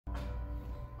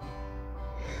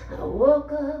I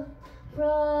woke up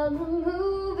from a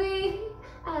movie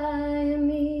I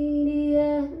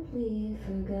immediately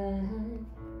forgot.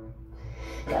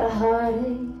 Got a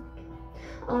heartache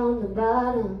on the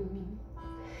bottom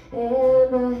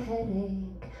and a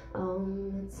headache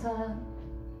on the top.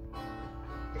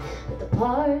 But the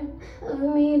part of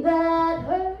me that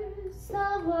hurts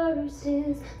the worst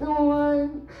is the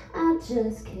one I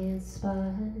just can't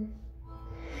spot.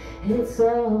 It's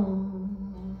all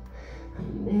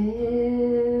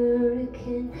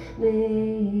American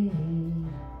made.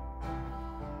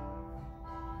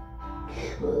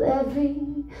 Well,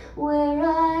 everywhere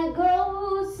I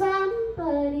go,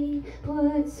 somebody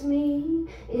puts me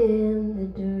in the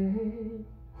dirt.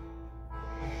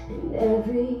 And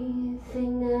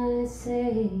everything I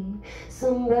say,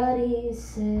 somebody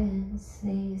says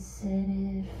they said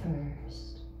it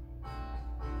first.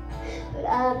 But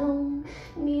I don't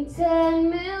need 10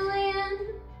 million.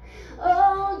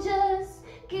 Oh, just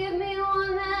give me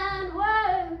one that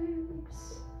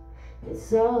works.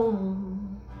 It's all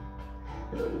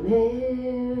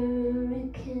American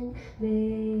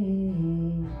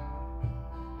made.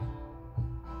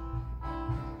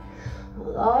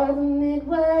 Well, all the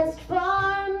Midwest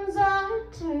farms are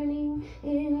turning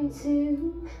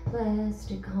into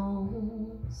plastic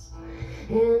homes,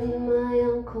 and my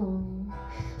uncle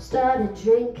started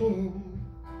drinking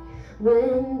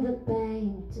when the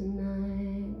bank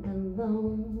denied the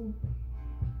loan.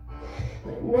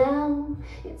 But now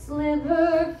it's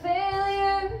liver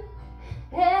failure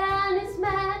and it's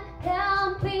mad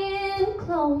cow being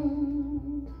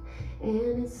cloned,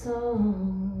 and it's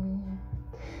all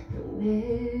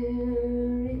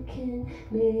American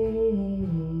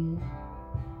made.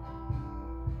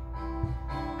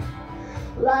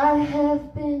 Well, I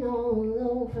have been all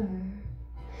over,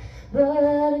 but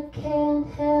I can't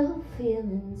help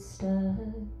feeling stuck.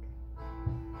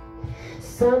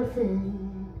 Something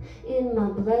in my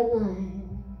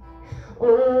bloodline,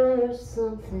 or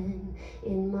something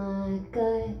in my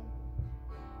gut,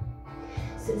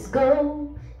 says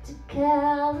go to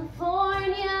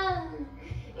California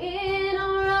in a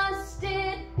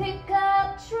rusted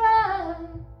pickup truck.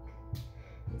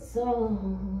 It's all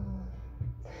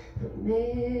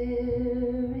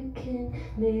American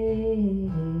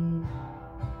made.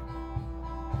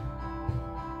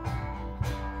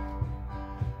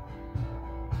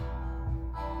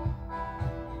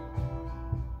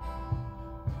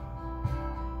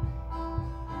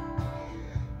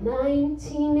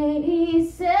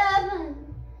 "1987,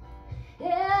 and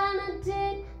I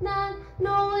did not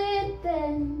know it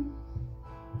then.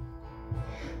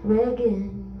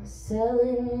 Reagan was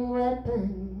selling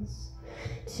weapons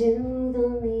to the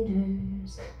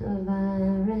leaders of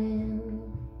Iran.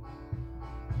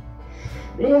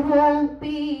 But it won't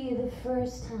be the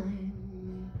first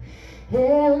time,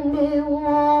 and it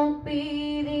won't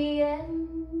be the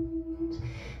end.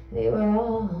 They were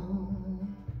all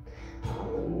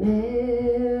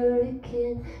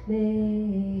American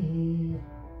made.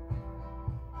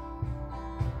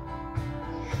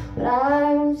 But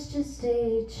I was just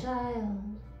a child,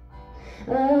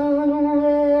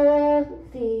 unaware of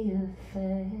the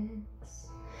effects.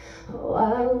 Oh,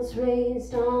 I was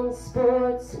raised on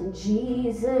sports and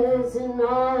Jesus and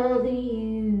all the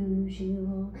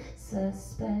usual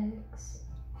suspects.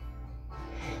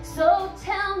 So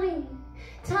tell me,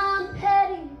 Tom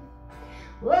Petty,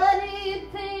 what do you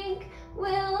think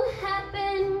will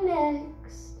happen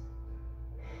next?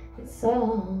 It's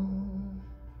all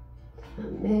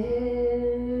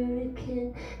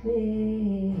American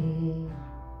made.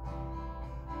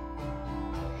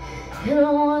 And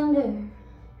I wonder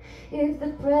if the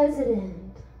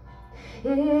president,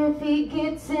 if he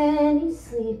gets any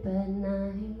sleep at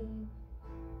night,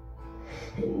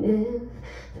 and if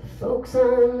the folks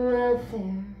on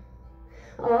welfare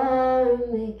are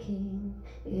making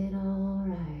it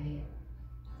alright.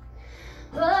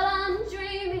 But I'm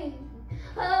dreaming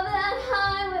of that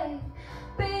highway,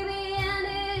 baby, and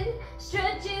it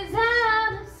stretches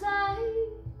out of sight.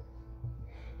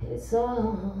 It's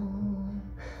all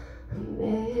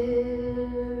American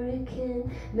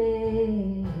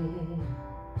made.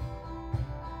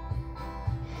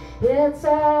 It's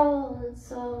all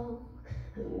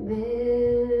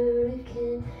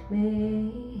American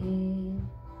made.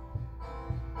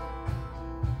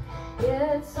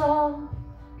 It's all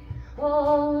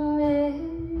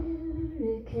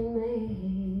American made.